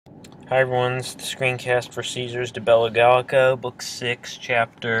Hi everyone, this is the screencast for Caesars de Bello Gallico, Book 6,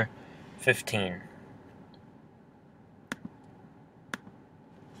 Chapter 15.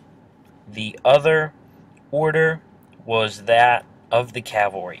 The other order was that of the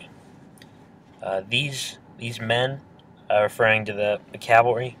cavalry. These men, referring to the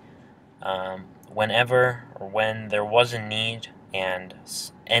cavalry, whenever or when there was a need and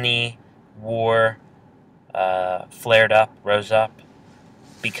any war rose up,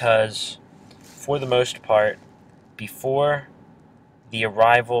 because for the most part, before the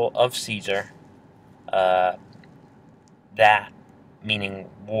arrival of Caesar, that, meaning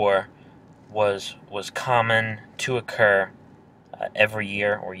war, was common to occur every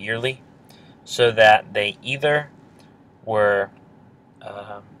year or yearly, so that they either were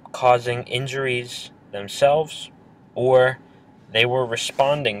causing injuries themselves, or they were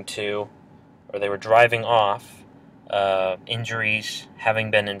responding to, or they were driving off injuries having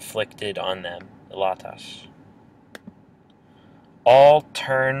been inflicted on them, ilatas. All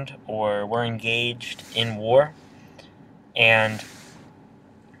turned or were engaged in war, and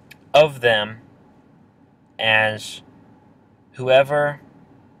of them, as whoever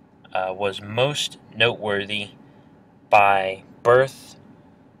was most noteworthy by birth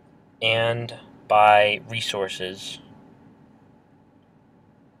and by resources,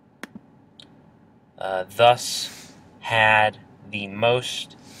 thus had the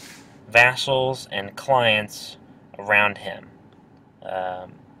most vassals and clients around him.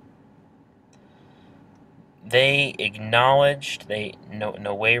 They acknowledged,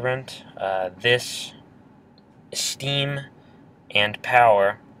 nowerent, this esteem and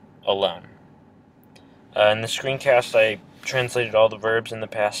power alone. In the screencast, I translated all the verbs in the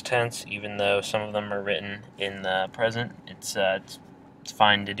past tense, even though some of them are written in the present. It's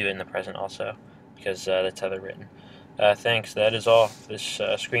fine to do it in the present also, because that's how they're written. Thanks. That is all for this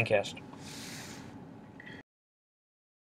screencast.